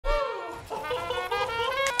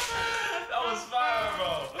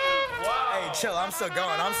chill, I'm still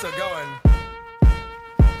going. Ride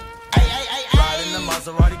in the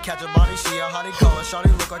Maserati, catch a body, she a hottie, call her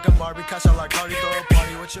shawty, look like a Barbie, catch her like Cardi, throw a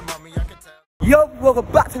party with your mommy, I can tell. Yo, welcome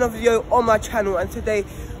back to another video on my channel, and today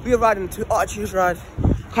we are riding to Archie's ride,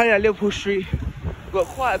 currently at Liverpool Street. We've got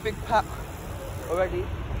quite a big pack already.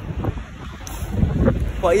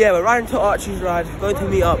 But yeah, we're riding to Archie's ride, going to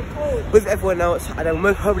meet up with everyone else, and then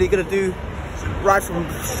we're probably going to ride from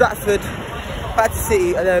Stratford back to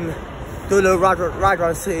City, and then do a little ride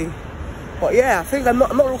around City. But yeah, I think I'm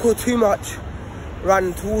not going to record too much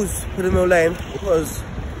riding towards Mill Lane, because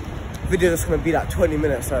the video is going to be like 20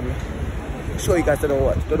 minutes, and I'm sure you guys don't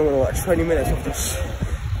want to watch 20 minutes of just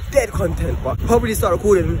dead content. But probably start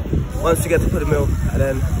recording once we get to Mill, and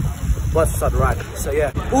then once we start the ride. So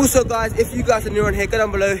yeah. Also guys, if you guys are new on here, go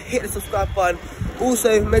down below, hit the subscribe button.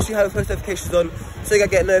 Also make sure you have post notifications on so you can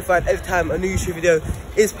get notified every time a new YouTube video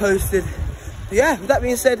is posted. So yeah, with that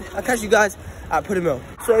being said, I'll catch you guys at Mill.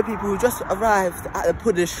 So people who just arrived at the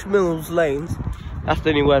Puddish Mills lanes, that's the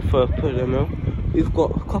only word for Mill. We've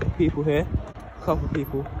got a couple of people here,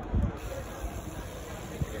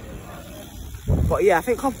 But yeah, I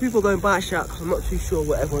think a couple of people are going by Shack. I'm not too sure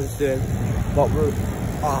what everyone's doing, but we're,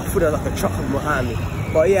 I thought there was like a truck on behind me.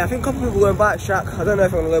 But yeah, I think a couple of people are going by Shack. I don't know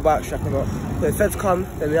if I'm gonna go by Shack or not. But if feds come,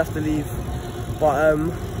 then we have to leave. But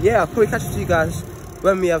yeah, I'll probably catch up to you guys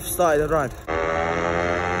when we have started the ride.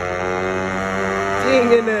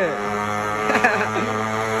 Ding in it.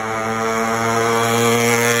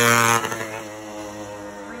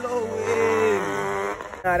 Blowing.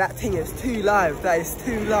 Nah, that thing is too live. That is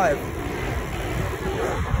too live.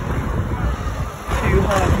 Too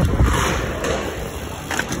hard.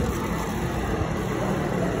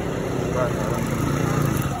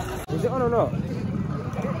 Is it on or not?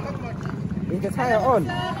 You can tie it on.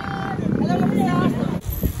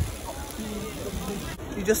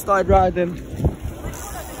 You just started riding.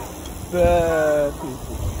 Ew.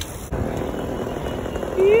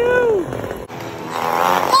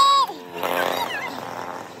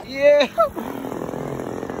 Yeah.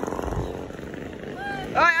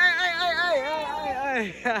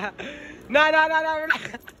 No.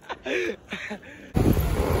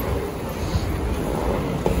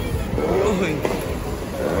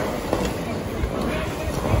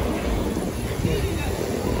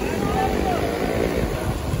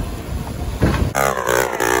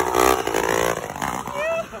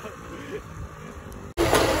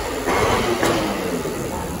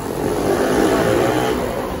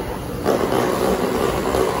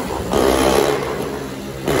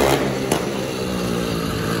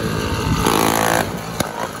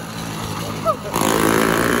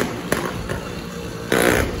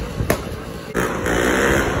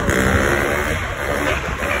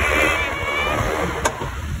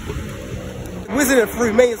 Whizzing it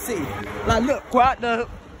through main city. Like look, we're at the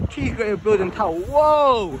Cheese Grater building tower.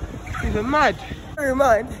 Whoa! It's even mad. Bear in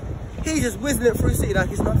mind, he's just whizzing it through city like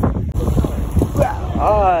it's nothing.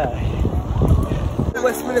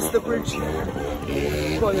 Westminster Bridge.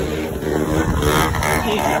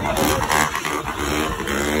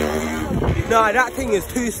 Nah, that thing is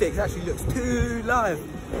too sick. It actually looks too live.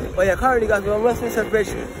 But yeah, currently guys, we're on Westminster Bridge.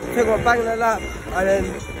 Take one bang in the lap, and then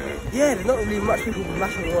yeah, there's not really much people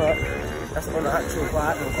mashing work. That's on the actual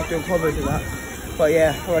bike. I'm doing coverage of that. But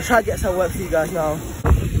yeah, I'm gonna try to get some work for you guys now.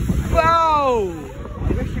 Wow!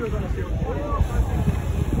 I wish you were gonna see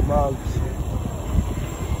mugs.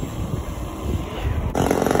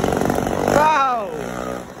 Wow!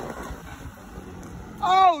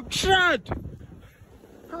 Oh, Chad!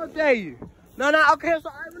 How dare you? No, okay, so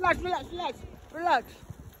relax.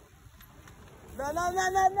 No.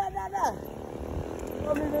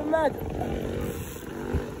 I'm even mad.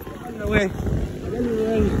 Away.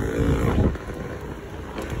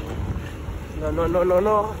 No.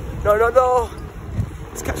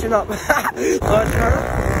 It's catching up.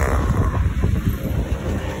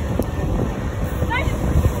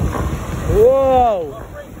 Whoa!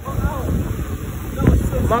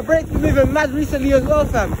 My brakes been moving mad recently as well,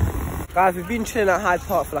 fam. Guys, we've been chilling at Hyde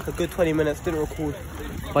Park for like a good 20 minutes, didn't record.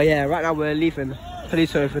 But yeah, right now we're leaving.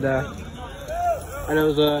 Police over there. And there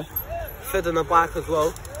was a fed on the bike as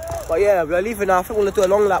well. But yeah, we're leaving now. I think we're gonna do a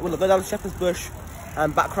long lap. We're gonna go down to Shepherd's Bush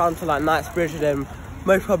and back round to like Knightsbridge, and then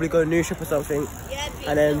most probably go to New Ship or something,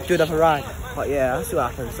 and then do another ride. But yeah, let's see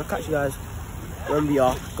what happens. I'll catch you guys when we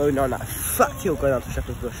are going down that fat hill going down to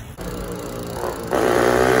Shepherd's Bush.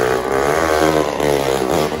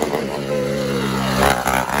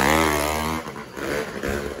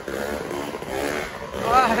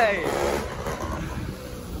 Hey.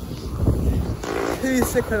 Too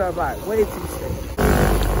sick on our bike, way too sick.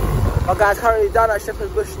 But guys, currently down at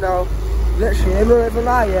Shepherd's Bush now. literally, I'm not even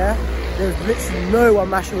lie, yeah, there's literally no one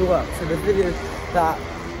mashing work. So the video that,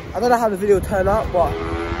 I don't know how the video will turn out, but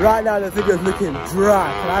right now the video is looking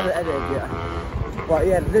dry, because I haven't edited yet. But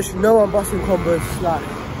yeah, literally no one busting combos, like,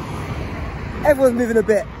 everyone's moving a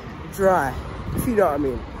bit dry, if you know what I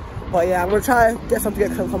mean. But yeah, I'm gonna try get some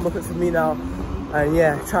combo clips for me now, and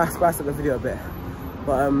yeah, try to spice up the video a bit.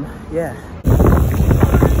 But yeah.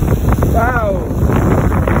 Wow.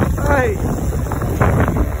 Hey.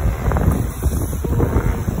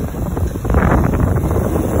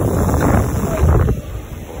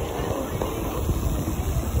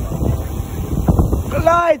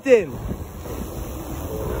 Gliding.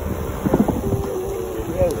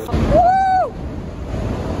 Woo!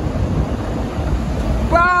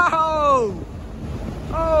 Wow!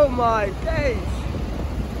 Oh my days!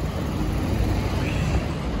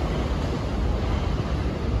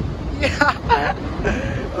 Yeah!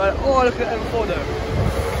 Oh, look at them four though.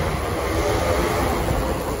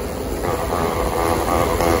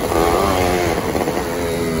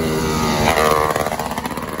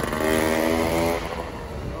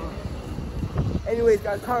 Anyways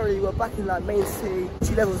guys, currently we're back in like main city.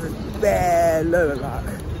 G levels is bare low, like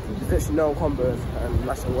there's literally no combos and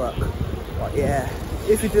that's the work. But yeah,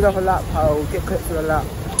 if we do another lap, I'll get clips for the lap.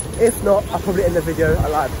 If not, I'll probably end the video.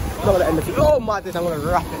 I'm not gonna end the video. Oh my days, I'm gonna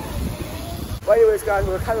wrap it. But anyways guys,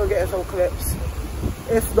 we're kind of getting some clips.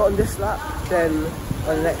 If not on this lap, then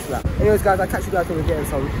on the next lap. Anyways guys, I'll catch you guys when we're getting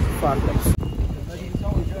some fire clips.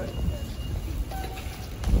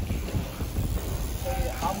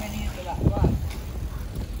 How many is the lap?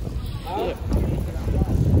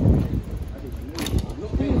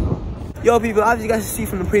 Yo people, as you guys see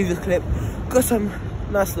from the previous clip, got some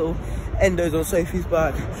nice little endos on Sophie's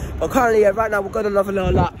back. But currently, right now we're going another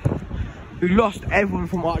little lap. We lost everyone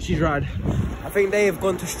from Archie's ride. I think they have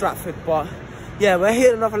gone to Stratford, but yeah, we're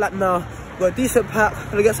here another lap now. We've got a decent pack,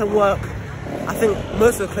 gonna get some work. I think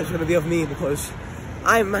most of the clips are gonna be of me because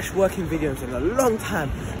I haven't mashed working videos in a long time.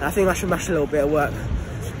 And I think I should mash a little bit of work.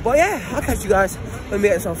 But yeah, I'll catch you guys when we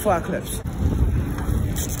get some fire clips.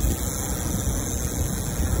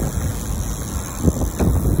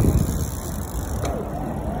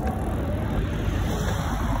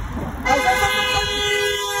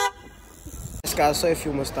 This guy's Sophie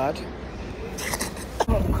almost died.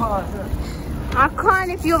 I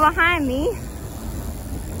can't if you're behind me.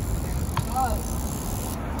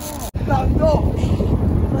 No.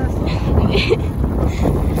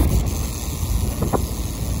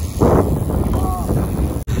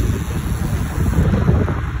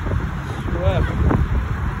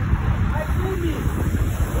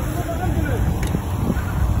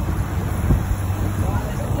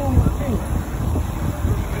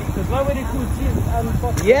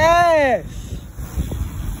 Yes!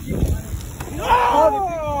 No!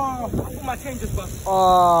 I put my chain just bust.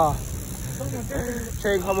 Oh.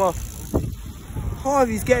 Chain come off.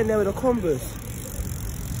 Harvey's getting there with the combos.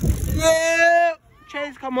 Yeah!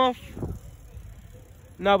 Chains come off.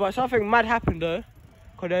 No, but something mad happened though.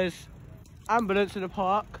 Because there's ambulance in the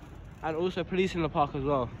park and also police in the park as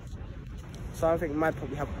well. Something mad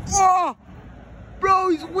probably happened. Oh! Bro,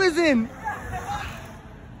 he's whizzing!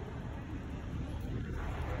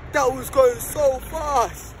 That was going so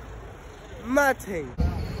fast. Mad thing.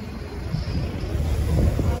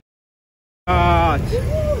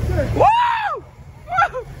 Woo!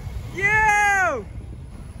 Woo! Yeah!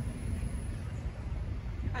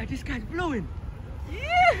 Hey, this guy's blowing.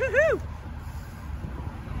 Yeah!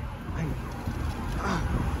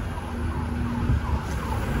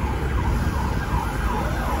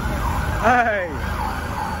 Hey!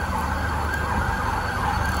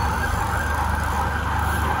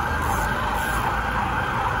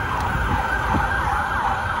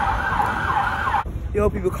 Yo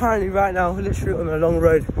people, currently right now, literally on a long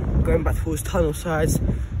road, going back towards tunnel sides.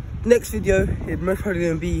 Next video is most probably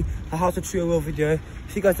going to be a how to treat a wheel video.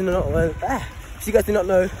 If you guys do not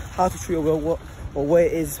know how to treat a wheel, what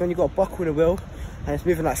it is, it's when you got a buckle in the wheel and it's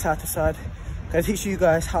moving like side to side. I'm going to teach you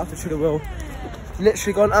guys how to treat a wheel.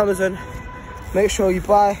 Literally go on Amazon, make sure you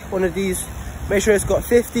buy one of these, make sure it's got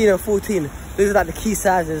 15 and 14. Those are like the key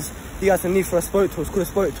sizes you guys can need for a spoke tool. It's called a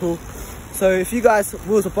spoke tool. So if you guys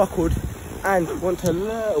wheels are buckled and want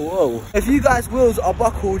to if you guys wheels are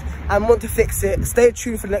buckled and want to fix it, stay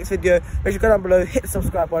tuned for the next video. Make sure you go down below, hit the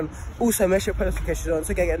subscribe button. Also make sure you put notifications on so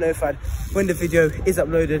you can get notified when the video is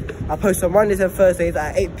uploaded. I post on Mondays and Thursdays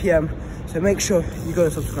at 8 PM, so make sure you go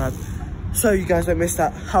and subscribe so you guys don't miss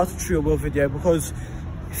that how to treat a wheel video. Because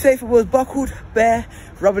say if it was buckled, bare,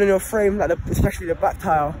 rubbing in your frame, like especially the back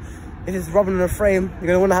tire, if it's rubbing in the frame, you're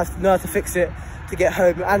going to want to know how to fix it to get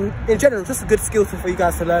home, and in general just a good skill for you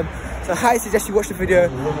guys to learn. So I highly suggest you watch the video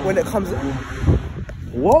when it comes.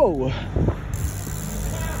 Whoa.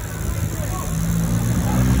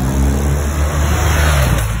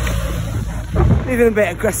 Even a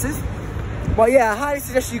bit aggressive, but yeah, I highly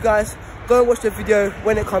suggest you guys go and watch the video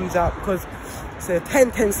when it comes out, because it's a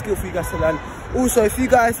 10-10 skill for you guys to learn. Also, if you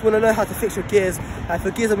guys want to know how to fix your gears, if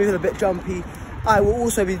your gears are moving a bit jumpy, I will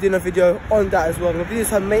also be doing a video on that as well. I'm going to be doing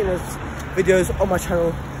some maintenance videos on my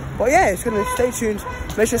channel. But yeah, it's going to stay tuned.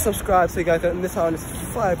 Make sure you subscribe so you guys don't miss out on this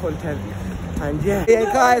fire content. And yeah,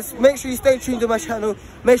 guys, make sure you stay tuned to my channel.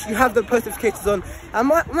 Make sure you have the post notifications on. And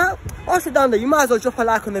whilst you're down there, you might as well drop a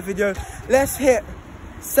like on the video. Let's hit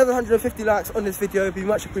 750 likes on this video. It'd be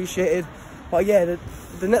much appreciated. But yeah,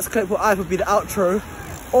 the next clip will either be the outro,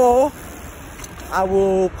 or I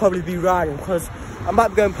will probably be riding, because I might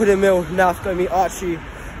be going to put a mill now to go meet Archie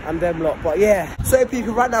and them lot. But yeah, so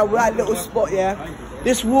people, right now we're at a little spot. Yeah,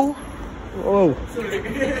 this wall, oh, sorry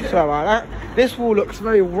about that. This wall looks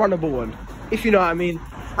very runnable one, if you know what I mean.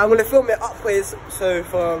 I'm going to film it upwards, so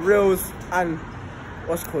for reels and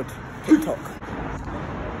what's it called, TikTok.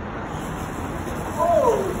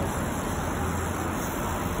 Oh.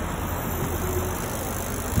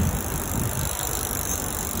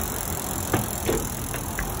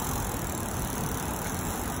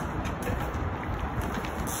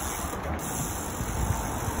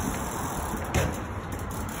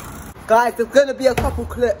 Guys, there's going to be a couple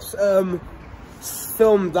clips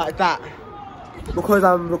filmed like that, because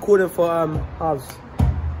I'm recording for Hubs.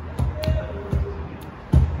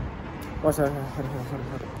 What's that?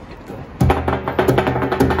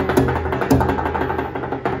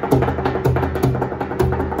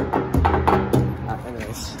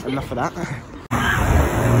 Anyways, enough of that.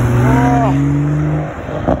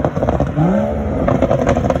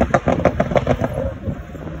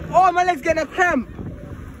 Oh, my leg's getting a cramp.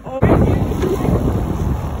 Oh.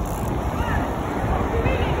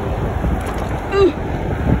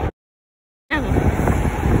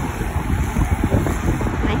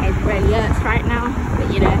 My head really hurts right now, but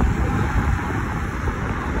you know.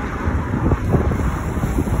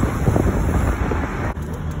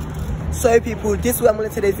 So people, this is what I'm going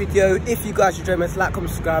to today's video. If you guys enjoyed, like,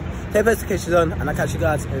 comment, subscribe, turn notifications on, and I'll catch you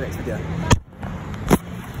guys in the next video.